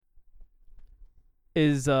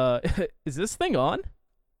Is is this thing on?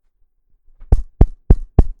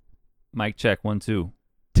 Mic check 1 2.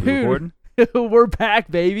 Dude, Recording? we're back,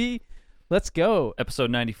 baby. Let's go. Episode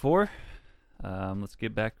 94. Let's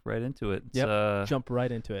get back right into it. It's, Jump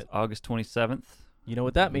right into it. August 27th. You know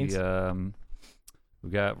what that means. We're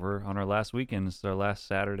on our last weekend. It's our last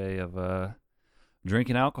Saturday of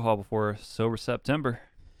drinking alcohol before sober September.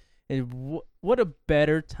 And what a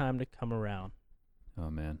better time to come around. Oh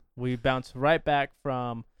man. We bounced right back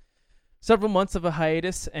from several months of a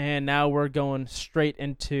hiatus, and now we're going straight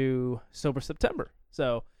into sober September.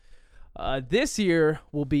 So this year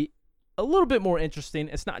will be a little bit more interesting.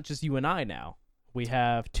 It's not just you and I now. We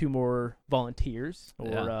have two more volunteers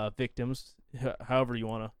or victims, however you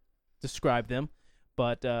want to describe them.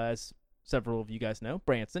 But as several of you guys know,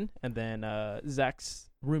 Branson, and then Zach's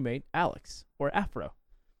roommate, Alex, or Afro.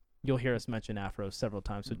 You'll hear us mention Afro several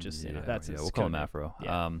times, so just, that's his we'll call him code name. Afro.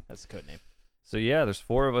 Yeah, that's the code name. So yeah, there's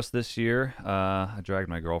 4 of us this year. I dragged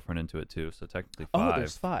my girlfriend into it too, so technically 5. Oh,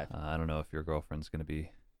 there's 5. I don't know if your girlfand's gonna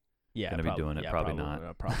be Yeah, gonna be doing it. Probably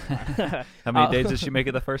not. Probably not. How many days did she make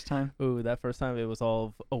it the first time? Ooh, that first time it was all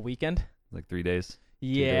of a weekend. Like 3 days.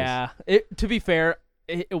 Yeah. To be fair,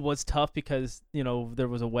 it was tough because, there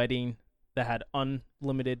was a wedding that had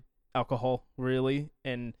unlimited alcohol, really.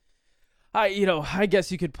 And I guess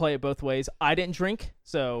you could play it both ways. I didn't drink,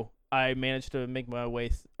 so I managed to make my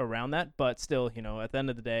way around that. But still, at the end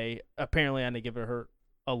of the day, apparently I didn't give her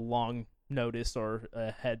a long notice or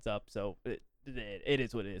a heads up. So it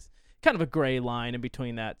is what it is. Kind of a gray line in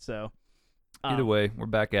between that. So either way, we're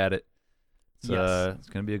back at it. It's going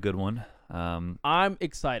to be a good one. I'm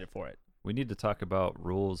excited for it. We need to talk about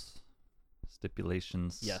rules,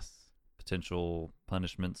 stipulations, yes, potential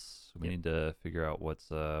punishments. We need to figure out what's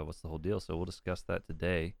the whole deal. So we'll discuss that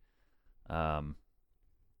today.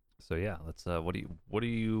 So yeah, let's. What do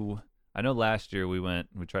you? I know last year we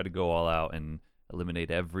tried to go all out and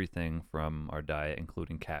eliminate everything from our diet,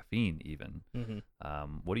 including caffeine, even.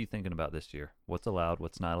 Mm-hmm. What are you thinking about this year? What's allowed?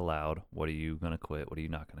 What's not allowed? What are you gonna quit? What are you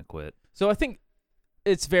not gonna quit? So I think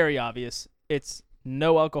it's very obvious. It's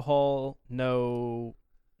no alcohol, no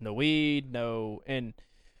weed, and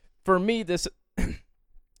for me this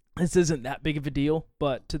isn't that big of a deal,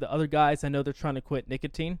 but to the other guys, I know they're trying to quit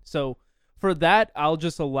nicotine. So for that, I'll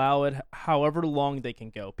just allow it however long they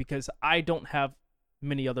can go, because I don't have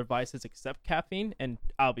many other vices except caffeine, and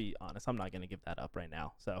I'll be honest, I'm not going to give that up right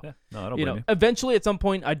now. So yeah, no, I don't blame you. Eventually at some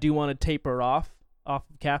point I do want to taper off of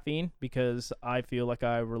caffeine, because I feel like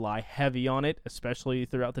I rely heavy on it, especially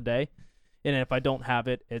throughout the day. And if I don't have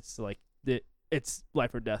it, it's like it's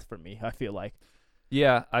life or death for me, I feel like.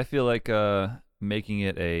 Yeah, I feel like making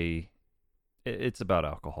it it's about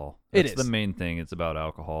alcohol. That's the main thing. It's about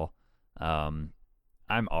alcohol. I'm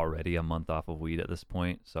already a month off of weed at this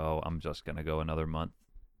point, so I'm just going to go another month,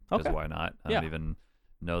 because why not? I don't even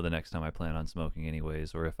know the next time I plan on smoking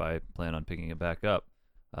anyways, or if I plan on picking it back up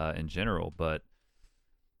in general. But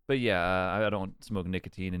yeah, I don't smoke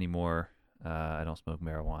nicotine anymore. I don't smoke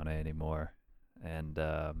marijuana anymore, and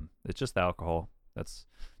it's just alcohol.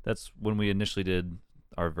 That's when we initially did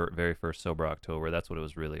our very first sober October. That's what it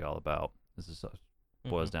was really all about. This is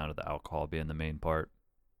boils down to the alcohol being the main part.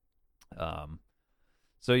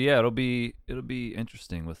 So yeah, it'll be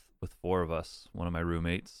interesting with 4 of us. One of my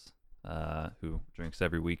roommates, who drinks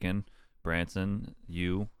every weekend, Branson,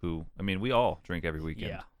 we all drink every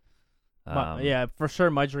weekend. Yeah. For sure,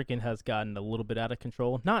 my drinking has gotten a little bit out of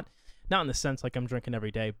control. Not in the sense like I'm drinking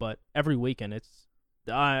every day, but every weekend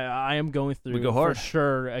I am going through, we go hard, for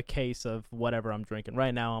sure, a case of whatever I'm drinking.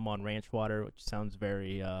 Right now I'm on ranch water, which sounds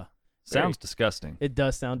sounds disgusting. It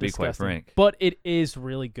does sound disgusting. Be quite frank. But it is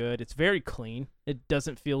really good. It's very clean. It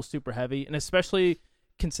doesn't feel super heavy, and especially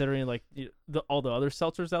considering like all the other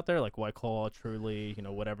seltzers out there, like White Claw, Truly,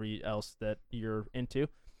 whatever else that you're into.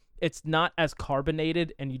 It's not as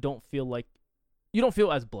carbonated, and you don't feel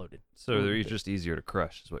as bloated. So they're just easier to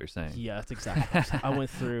crush, is what you're saying. Yeah, that's exactly what I'm saying. I went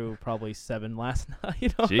through probably 7 last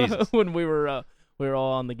night, Jesus. when we were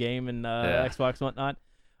all on the game and Xbox and whatnot.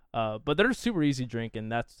 But they're super easy drink,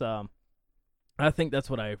 and that's I think that's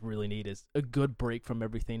what I really need, is a good break from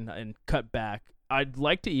everything and cut back. I'd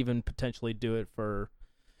like to even potentially do it for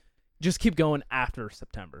just keep going after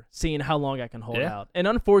September, seeing how long I can hold out. And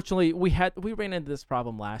unfortunately, we ran into this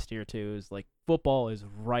problem last year too. Is like football is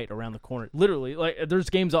right around the corner. Literally, like there's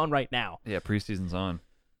games on right now. Yeah, preseason's on.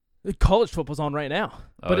 College football's on right now.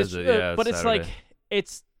 Oh, but it's Saturday. It's like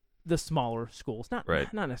it's the smaller schools, not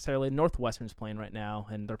necessarily. Northwestern's playing right now,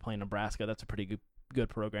 and they're playing Nebraska. That's a pretty good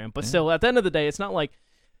program. But still, at the end of the day, it's not like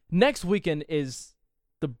next weekend is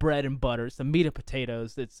the bread and butter, it's the meat and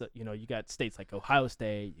potatoes. It's you got states like Ohio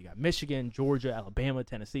State, you got Michigan, Georgia, Alabama,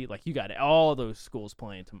 Tennessee. Like you got all those schools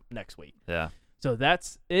playing next week. Yeah. So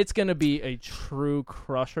it's gonna be a true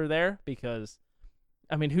crusher there because,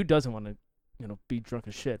 I mean, who doesn't want to be drunk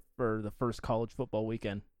as shit for the first college football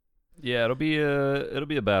weekend? Yeah, it'll be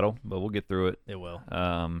a battle, but we'll get through it. It will.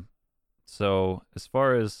 So as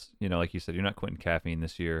far as like you said, you're not quitting caffeine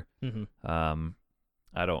this year. Mm-hmm.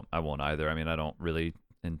 I won't either. I mean, I don't really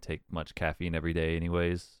intake much caffeine every day,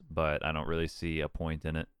 anyways. But I don't really see a point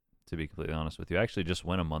in it, to be completely honest with you. I actually just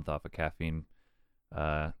went a month off of caffeine,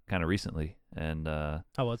 kind of recently, and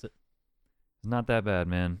how was it? It's not that bad,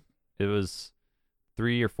 man. It was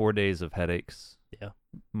 3 or 4 days of headaches. Yeah.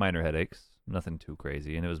 Minor headaches. Nothing too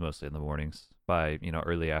crazy, and it was mostly in the mornings. By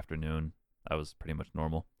early afternoon, I was pretty much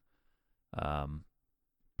normal.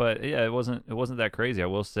 But yeah, it wasn't that crazy. I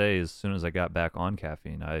will say, as soon as I got back on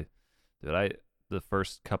caffeine, the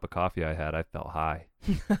first cup of coffee I had, I felt high.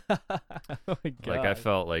 Oh my God. Like I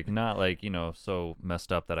felt like not like so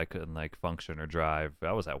messed up that I couldn't like function or drive.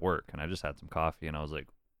 I was at work and I just had some coffee and I was like,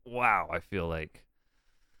 wow, I feel like.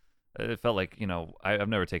 It felt like, I've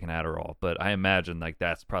never taken Adderall, but I imagine like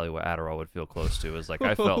that's probably what Adderall would feel close to. Is like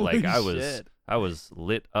I felt like I was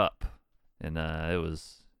lit up, and it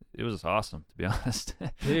was awesome, to be honest.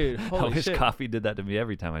 Dude, I wish shit. coffee did that to me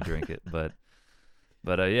every time I drink it, but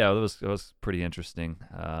yeah, it was pretty interesting.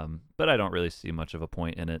 But I don't really see much of a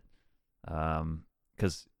point in it,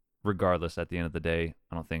 because regardless, at the end of the day,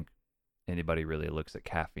 I don't think anybody really looks at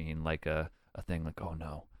caffeine like a thing like, oh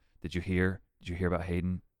no, did you hear about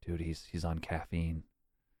Hayden? Dude, he's on caffeine.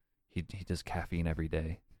 He does caffeine every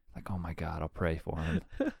day. Like, oh my God, I'll pray for him.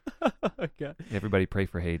 Oh God. Everybody pray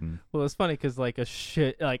for Hayden. Well, it's funny because like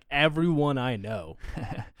everyone I know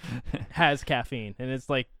has caffeine, and it's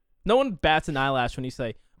like no one bats an eyelash when you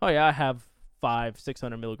say, "Oh yeah, I have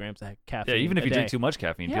 500-600 milligrams of caffeine." Yeah, even if you day. drink too much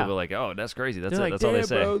caffeine, people are like, "Oh, that's crazy." That's They're it. like, That's all they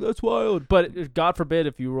say. Bro, that's wild. But God forbid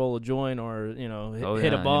if you roll a joint or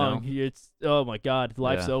hit a bong, it's oh my God,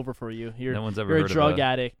 life's over for you. No one's ever you're heard a drug of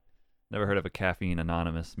addict. Never heard of a caffeine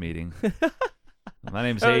anonymous meeting. My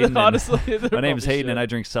name's Hayden. Honestly, my name's Hayden, and I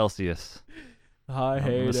drink Celsius. Hi,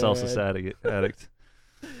 Hayden. I'm a Celsius addict.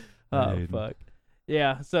 Oh fuck.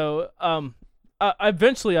 Yeah. So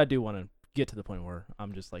eventually I do want to get to the point where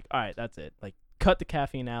I'm just like, all right, that's it. Like, cut the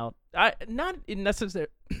caffeine out. Not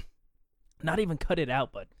even cut it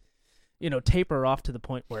out, but taper off to the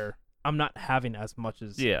point where I'm not having as much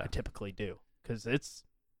as I typically do, because it's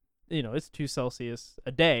 2 Celsius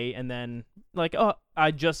a day, and then like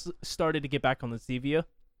I just started to get back on the Zevia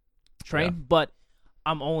train, but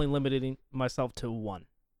I'm only limiting myself to one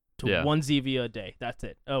Zevia a day. That's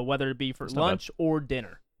it. Whether it be for lunch or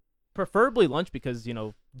dinner, preferably lunch, because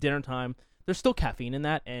dinner time there's still caffeine in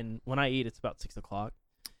that, and when I eat it's about 6 o'clock,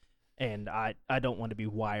 and I don't want to be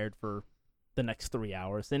wired for the next 3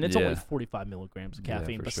 hours, and it's only 45 milligrams of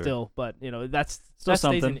caffeine, but still, that's still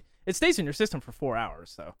something. It stays in your system for 4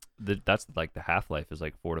 hours, so that's like the half-life is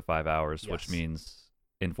like 4 to 5 hours, which means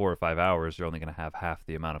in 4 or 5 hours you're only going to have half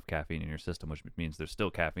the amount of caffeine in your system, which means there's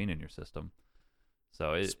still caffeine in your system,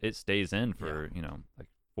 so it stays in for like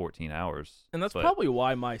 14 hours. And that's probably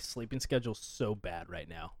why my sleeping schedule's so bad right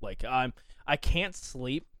now. Like I can't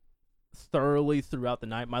sleep thoroughly throughout the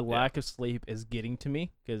night. My lack of sleep is getting to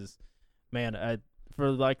me, because man,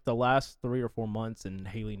 for like the last 3 or 4 months, and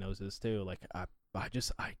Haley knows this too, like I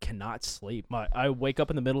cannot sleep. I wake up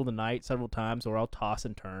in the middle of the night several times, or I'll toss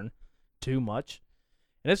and turn too much,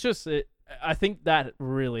 and it's just I think that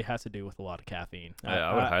really has to do with a lot of caffeine.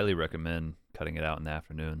 I would highly recommend cutting it out in the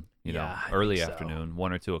afternoon. Early afternoon,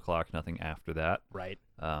 1 or 2 o'clock, nothing after that. Right.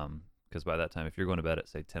 Because by that time, if you're going to bed at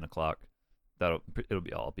say 10 o'clock, it'll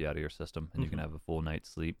be out of your system, and you can have a full night's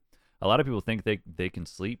sleep. A lot of people think they can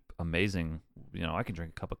sleep amazing. I can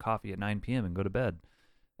drink a cup of coffee at 9 p.m. and go to bed,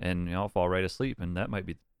 and I'll fall right asleep, and that might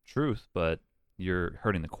be the truth, but you're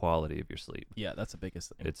hurting the quality of your sleep. Yeah, that's the biggest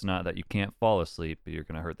thing. It's not that you can't fall asleep, but you're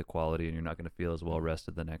going to hurt the quality, and you're not going to feel as well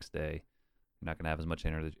rested the next day. You're not going to have as much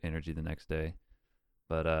energy the next day.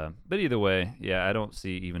 But either way, yeah, I don't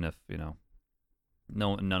see, even if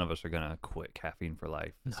none of us are gonna quit caffeine for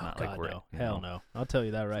life. It's not like we're no. Hell no. I'll tell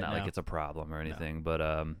you that right now. It's not like it's a problem or anything. No. But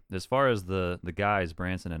as far as the guys,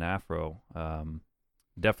 Branson and Afro,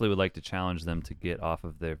 definitely would like to challenge them to get off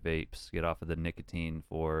of their vapes, get off of the nicotine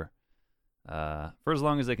for as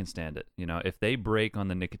long as they can stand it. If they break on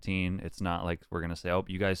the nicotine, it's not like we're gonna say, "Oh,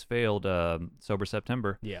 you guys failed Sober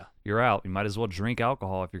September. Yeah, you're out. You might as well drink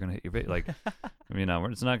alcohol if you're gonna hit your vape." Like,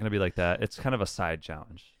 it's not gonna be like that. It's kind of a side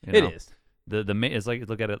challenge. It is. the main, it's like,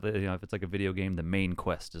 look at it, if it's like a video game, the main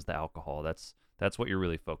quest is the alcohol. That's what you're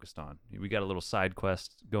really focused on. We got a little side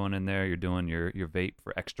quest going in there. You're doing your vape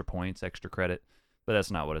for extra points, extra credit, but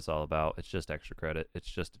that's not what it's all about. It's just extra credit. It's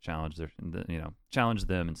just to challenge challenge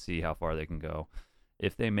them and see how far they can go.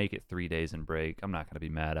 If they make it 3 days and break, I'm not going to be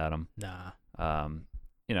mad at them. Nah.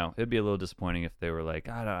 It'd be a little disappointing if they were like,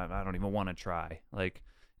 I don't even want to try. Like,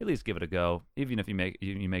 at least give it a go. Even if you make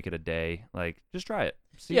it a day, like, just try it.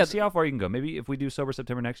 See how far you can go. Maybe if we do Sober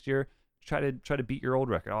September next year, try to beat your old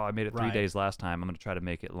record. Oh, I made it 3 days last time. I'm going to try to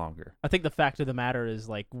make it longer. I think the fact of the matter is,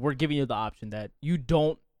 like, we're giving you the option that you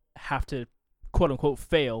don't have to, quote unquote,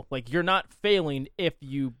 fail. Like, you're not failing if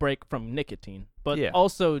you break from nicotine, but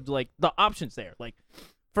also, like, the option's there. Like,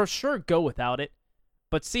 for sure, go without it,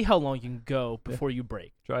 but see how long you can go before you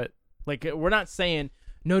break. Try it. Like, we're not saying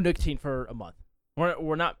no nicotine for a month.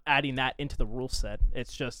 We're not adding that into the rule set.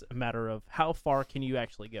 It's just a matter of how far can you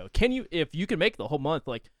actually go. If you can make the whole month,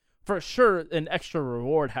 like, for sure, an extra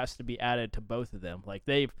reward has to be added to both of them. Like,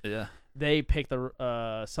 they pick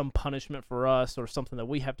some punishment for us or something that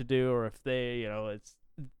we have to do, or if they,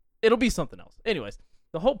 it'll be something else. Anyways,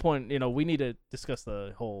 the whole point, we need to discuss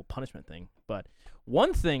the whole punishment thing. But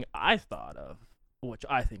one thing I thought of, which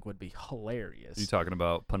I think would be hilarious. Are you talking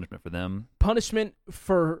about punishment for them? Punishment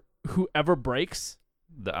for whoever breaks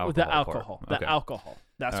the alcohol. The alcohol.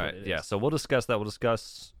 That's all what it is. Yeah, so we'll discuss that. We'll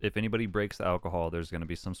discuss if anybody breaks the alcohol, there's going to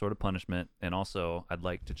be some sort of punishment. And also, I'd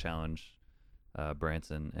like to challenge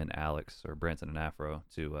Branson and Alex, or Branson and Afro,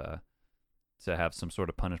 to have some sort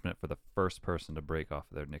of punishment for the first person to break off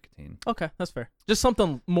of their nicotine. Okay, that's fair. Just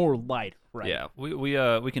something more light, right? Yeah,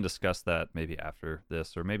 we can discuss that maybe after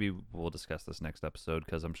this, or maybe we'll discuss this next episode,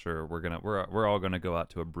 because I'm sure we're all gonna go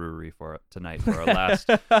out to a brewery tonight for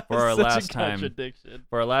our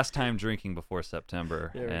last time drinking before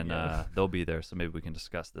September, and they'll be there, so maybe we can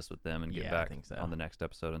discuss this with them and get back on the next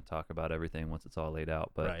episode and talk about everything once it's all laid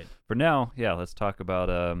out. But for now, let's talk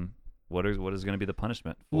about what is going to be the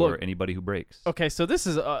punishment for anybody who breaks? Okay, so this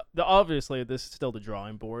is obviously this is still the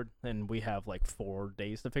drawing board, and we have like 4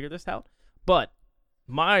 days to figure this out. But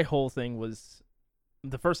my whole thing was,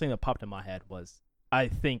 the first thing that popped in my head was, I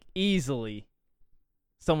think easily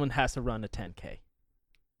someone has to run a 10K.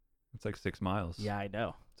 It's like 6 miles. Yeah, I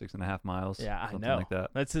know. 6.5 miles. Yeah, I something know. Like that.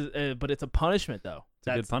 But it's a punishment though. It's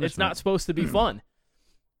a good punishment. It's not supposed to be fun.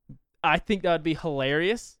 I think that would be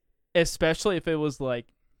hilarious, especially if it was like,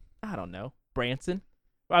 I don't know, Branson.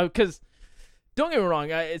 Because, don't get me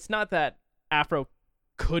wrong, it's not that Afro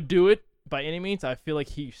could do it by any means. I feel like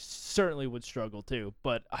he certainly would struggle too.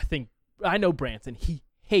 But I know Branson. He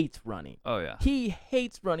hates running. Oh, yeah. He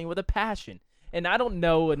hates running with a passion. And I don't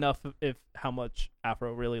know enough if how much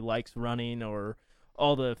Afro really likes running or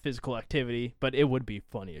all the physical activity. But it would be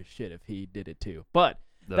funny as shit if he did it too. But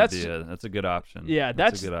that's a good option. Yeah,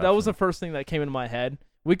 that was the first thing that came into my head.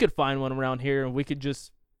 We could find one around here, and we could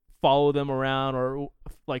just follow them around, or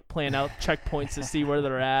like plan out checkpoints to see where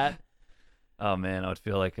they're at. Oh man, I would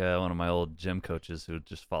feel like one of my old gym coaches who would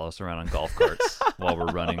just follow us around on golf carts while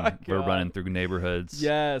we're running. We're running through neighborhoods,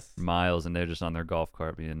 miles, and they're just on their golf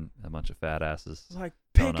cart being a bunch of fat asses. Like,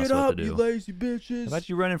 pick it up, you lazy bitches! How about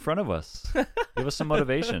you run in front of us? Give us some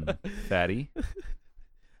motivation, fatty.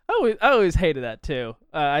 I always hated that too.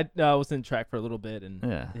 I was in track for a little bit, and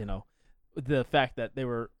the fact that they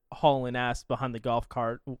were hauling ass behind the golf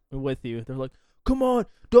cart with you. They're like, come on,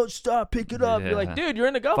 don't stop, pick it up. You're like, dude, you're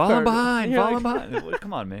in the golf cart. Falling behind.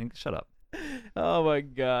 Come on, man. Shut up. Oh, my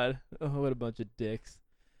God. Oh, what a bunch of dicks.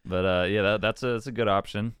 But, that's a good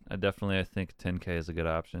option. I think 10K is a good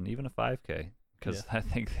option, even a 5K, because I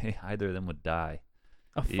think either of them would die.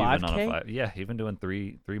 A 5K? Even doing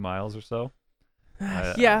 3 miles or so.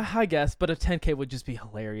 I guess, but a 10K would just be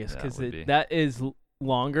hilarious, because that is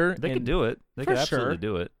longer. They could do it. They could absolutely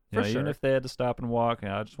do it. Even if they had to stop and walk,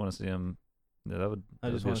 I just want to see them. Yeah, that would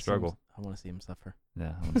be a struggle. I want to see him suffer.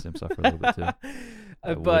 Yeah, I want to see him suffer a little bit too.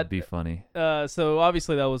 That would be funny. So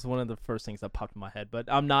obviously that was one of the first things that popped in my head,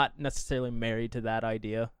 but I'm not necessarily married to that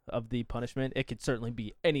idea of the punishment. It could certainly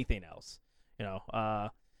be anything else.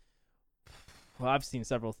 I've seen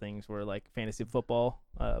several things where like fantasy football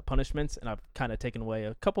punishments, and I've kind of taken away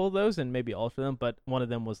a couple of those and maybe altered them, but one of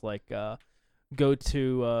them was like go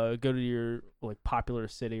to your like popular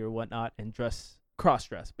city or whatnot and cross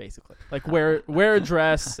dress basically, like wear a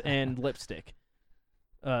dress and lipstick,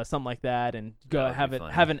 something like that, and go have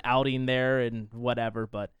an outing there and whatever.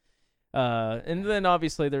 But and then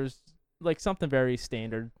obviously there's like something very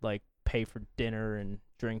standard, like pay for dinner and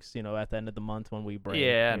drinks, at the end of the month when we break.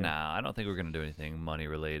 I don't think we're gonna do anything money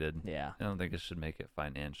related. I don't think it should make it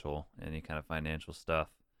financial, any kind of financial stuff.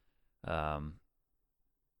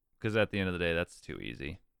 Because at the end of the day, that's too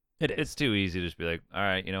easy. It is. It's too easy to just be like, all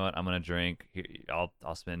right, you know what? I'm gonna drink.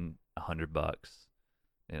 I'll spend $100.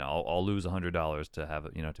 I'll lose $100 to have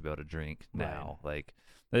to be able to drink now. Right. Like,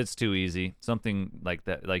 it's too easy. Something like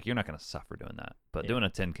that. Like, you're not gonna suffer doing that. But doing a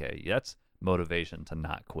 10K, that's motivation to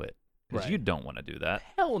not quit. Because you don't want to do that.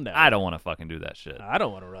 Hell no. I don't want to fucking do that shit. I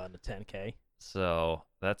don't want to run a 10K. So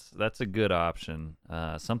that's a good option.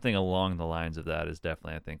 Something along the lines of that is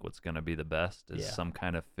definitely, I think, what's going to be the best is some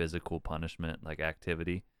kind of physical punishment, like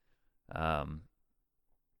activity.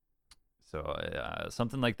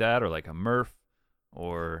 Something like that, or like a Murph,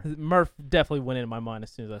 or Murph definitely went into my mind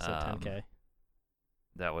as soon as I said 10K.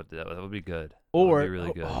 That would be good. Or that would be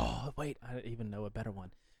really good. Oh wait, I don't even know a better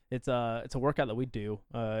one. It's a workout that we do.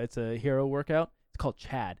 It's a hero workout. It's called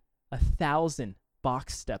Chad. 1,000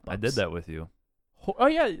 box step ups. I did that with you. Oh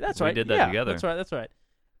yeah, that's right. We did that together. That's right.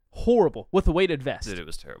 Horrible with a weighted vest. Dude, it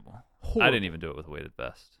was terrible. Horrible. I didn't even do it with a weighted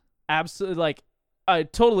vest. Absolutely. Like, I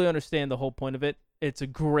totally understand the whole point of it. It's a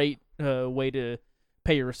great way to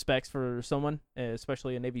pay your respects for someone,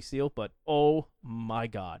 especially a Navy SEAL. But oh my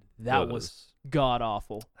God, that was god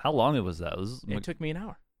awful. How long was that? It took me an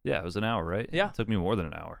hour. Yeah, it was an hour, right? Yeah, it took me more than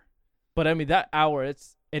an hour. But I mean, that hour, it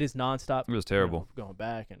is nonstop. It was terrible. Going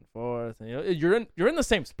back and forth. And, you're in the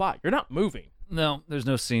same spot. You're not moving. No, there's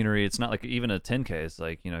no scenery. It's not like even a 10K. It's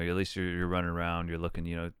like, at least you're running around. You're looking,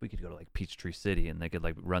 we could go to like Peachtree City and they could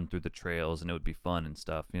like run through the trails and it would be fun and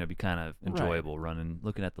stuff. It'd be kind of enjoyable running,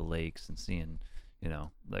 looking at the lakes and seeing,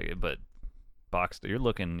 but boxed,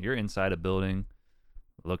 you're inside a building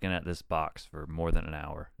looking at this box for more than an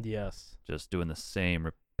hour. Yes. Just doing the same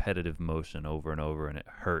repetitive motion over and over, and it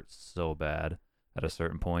hurts so bad at a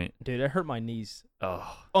certain point. Dude, it hurt my knees terrible.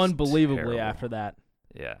 unbelievably after that.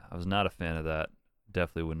 Yeah, I was not a fan of that.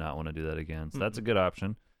 Definitely would not want to do that again. So that's a good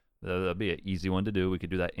option. That'd be an easy one to do. We could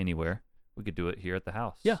do that anywhere. We could do it here at the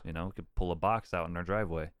house. Yeah. We could pull a box out in our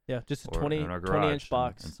driveway. Yeah, just a or 20-inch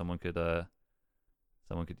box. And someone could, that's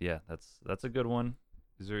a good one.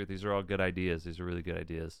 These are all good ideas. These are really good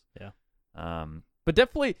ideas. Yeah. But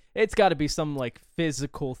definitely, it's got to be some like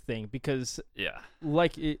physical thing because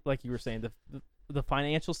like you were saying, the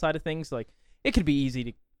financial side of things, like it could be easy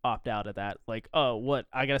to opt out of that. Like, oh, what,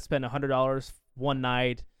 I got to spend $100 one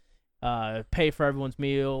night, pay for everyone's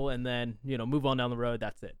meal, and then move on down the road.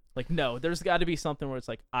 That's it. Like, no, there's got to be something where it's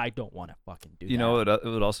like, I don't want to fucking do that. It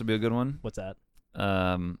would also be a good one. What's that?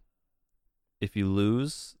 If you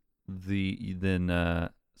lose, then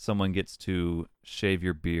someone gets to shave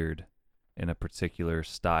your beard in a particular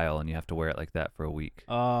style, and you have to wear it like that for a week.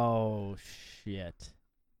 Oh shit!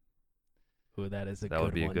 Ooh, that is a good one. That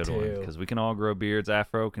would be a good one because we can all grow beards.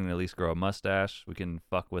 Afro can at least grow a mustache. We can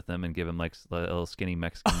fuck with them and give him like a little skinny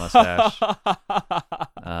Mexican mustache.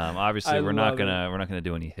 Obviously, we're not gonna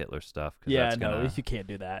do any Hitler stuff. Yeah, no, you can't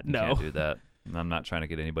do that. No, can't do that. I'm not trying to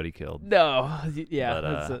get anybody killed. No,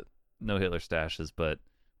 yeah, but, no Hitler stashes, but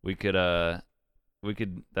we could. That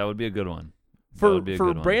would be a good one. For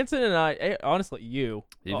Branson and I, honestly,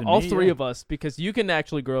 all three of us, because you can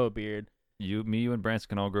actually grow a beard. You, and Branson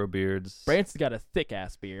can all grow beards. Branson's got a thick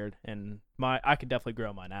ass beard, and I could definitely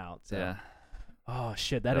grow mine out. So. Yeah. Oh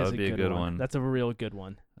shit, that is a good one. That's a real good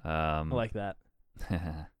one. I like that.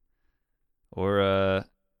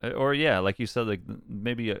 Or yeah, like you said, like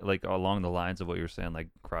maybe like along the lines of what you were saying, like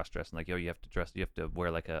cross dressing, like you have to wear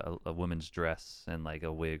like a woman's dress and like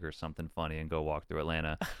a wig or something funny and go walk through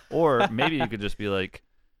Atlanta. Or maybe you could just be like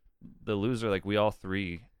the loser, like we all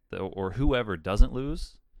three, or whoever doesn't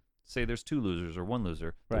lose. Say there's two losers or one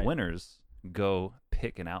loser. The winners go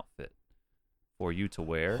pick an outfit for you to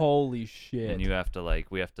wear. Holy shit! And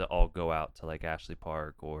we have to all go out to like Ashley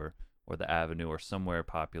Park or the Avenue or somewhere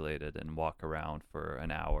populated and walk around for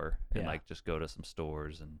an hour and like just go to some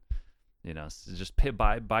stores and just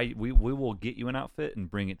buy. We will get you an outfit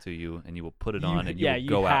and bring it to you and you will put it on and you will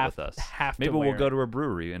go out with us. Maybe we'll go to a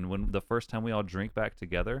brewery and when the first time we all drink back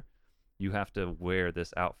together, you have to wear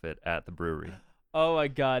this outfit at the brewery. Oh my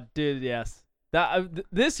God, dude! Yes,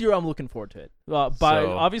 this year I'm looking forward to it.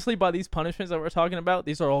 Obviously by these punishments that we're talking about,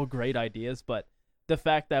 these are all great ideas, but the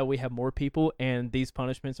fact that we have more people and these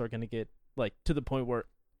punishments are going to get like to the point where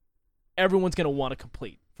everyone's going to want to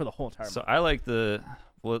complete for the whole entire month. So I like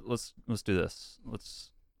let's do this.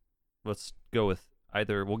 Let's go with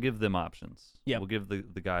either we'll give them options. Yeah. We'll give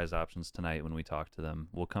the guys options tonight when we talk to them.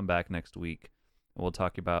 We'll come back next week and we'll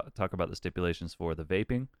talk about the stipulations for the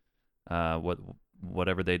vaping.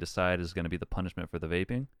 Whatever they decide is going to be the punishment for the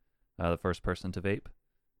vaping. The first person to vape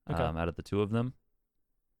out of the two of them.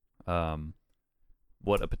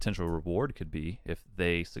 What a potential reward could be if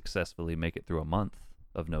they successfully make it through a month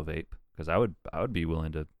of no vape, because I would be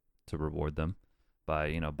willing to reward them by,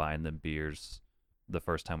 you know, buying them beers the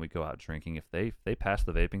first time we go out drinking. If they pass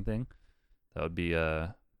the vaping thing, that would be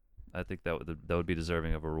I think that would be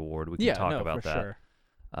deserving of a reward. We can talk about that. Sure.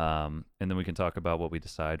 And then we can talk about what we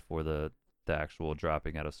decide for the actual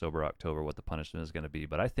dropping out of Sober October, what the punishment is going to be.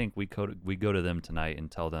 But I think we go to them tonight and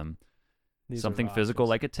tell them something physical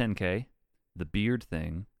like a 10K, the beard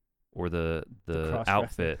thing, or the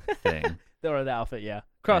outfit thing. Or the outfit, yeah.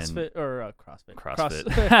 CrossFit or CrossFit.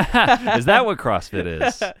 CrossFit. Is that what CrossFit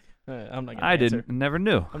is? I'm not gonna answer. Never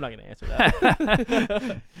knew. I'm not gonna answer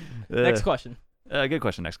that. Next question. Good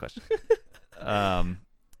question. Next question.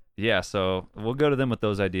 Yeah, so we'll go to them with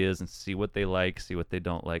those ideas and see what they like, see what they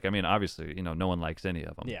don't like. I mean, obviously, you know, no one likes any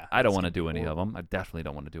of them. Yeah, I don't want to do any of them. I definitely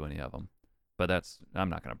don't want to do any of them. But I'm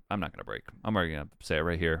not gonna break. I'm already gonna say it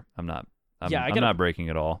right here. I'm not breaking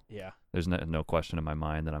at all. Yeah. There's no question in my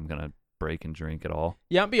mind that I'm gonna break and drink at all.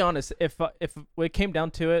 Yeah, I'll be honest. If it came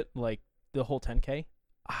down to it, like the whole 10K,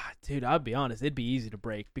 dude, I'll be honest. It'd be easy to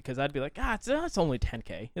break because I'd be like, it's only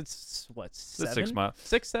 10K. It's what, 6 miles?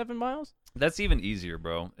 6-7 miles? That's even easier,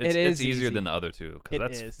 bro. It's easier than the other two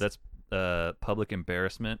because that's public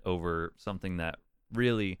embarrassment over something that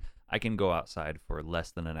really I can go outside for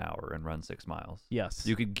less than an hour and run 6 miles. Yes,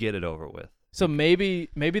 you could get it over with. So maybe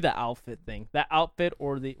the outfit thing, that outfit,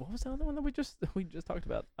 or what was the other one that we just talked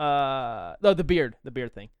about? No, the beard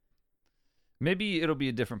thing. Maybe it'll be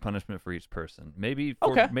a different punishment for each person. Maybe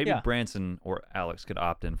Branson or Alex could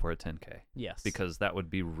opt in for a 10K. Yes. Because that would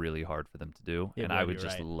be really hard for them to do, and I would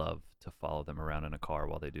just love to follow them around in a car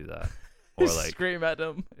while they do that, or like scream at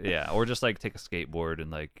them. Yeah, or just like take a skateboard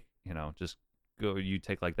and like, you know, just go. You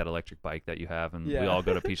take like that electric bike that you have, and we all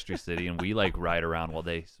go to Peachtree City and we like ride around while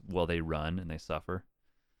they run and they suffer.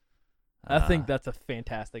 I think that's a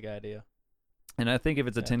fantastic idea. And I think if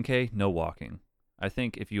it's a 10K, no walking. I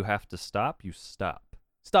think if you have to stop, you stop.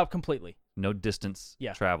 Stop completely. No distance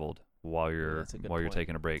traveled while you're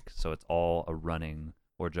taking a break. So it's all a running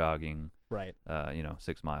or jogging. Right.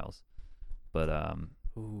 6 miles. But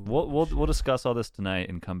we'll discuss all this tonight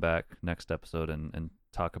and come back next episode and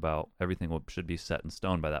talk about everything should be set in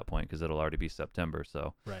stone by that point because it'll already be September.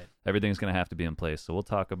 So everything's gonna have to be in place. So we'll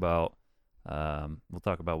talk about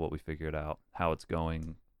what we figured out, how it's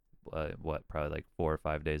going. Probably like 4 or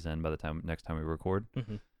 5 days in by the time next time we record.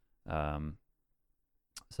 Mm-hmm.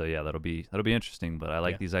 So yeah, that'll be interesting. But I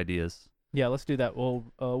like these ideas. Yeah, let's do that.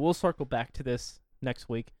 We'll circle back to this next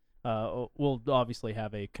week. We'll obviously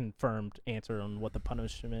have a confirmed answer on what the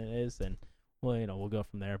punishment is, and we'll go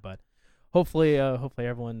from there. But hopefully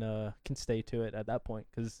everyone can stay to it at that point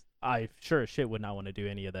because I sure as shit would not want to do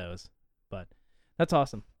any of those. But that's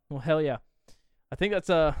awesome. Well, hell yeah. I think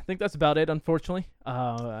that's about it. Unfortunately,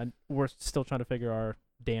 we're still trying to figure our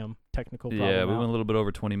damn technical problem out. We out. went a little bit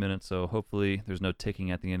over 20 minutes, so hopefully there's no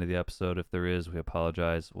ticking at the end of the episode. If there is, we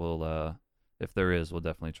apologize. If there is, we'll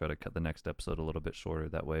definitely try to cut the next episode a little bit shorter.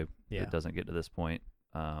 That way, it doesn't get to this point.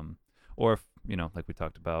 Or if like we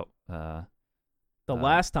talked about the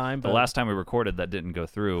last time we recorded that didn't go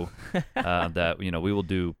through, that we will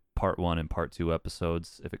do part 1 and part 2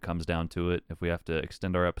 episodes if it comes down to it. If we have to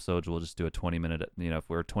extend our episodes, we'll just do a 20-minute. If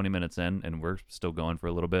we're 20 minutes in and we're still going for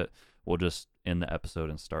a little bit, we'll just end the episode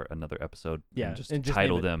and start another episode. Yeah, and just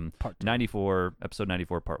title them part 94, episode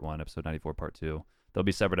 94, part 1, episode 94, part 2. They'll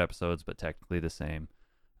be separate episodes, but technically the same.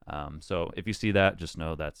 So if you see that, just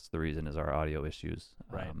know that's the reason is our audio issues.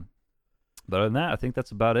 Right. But other than that, I think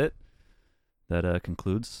that's about it. That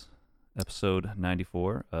concludes episode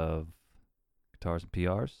 94 of Guitars and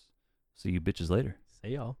PRs. See you bitches later. See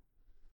y'all.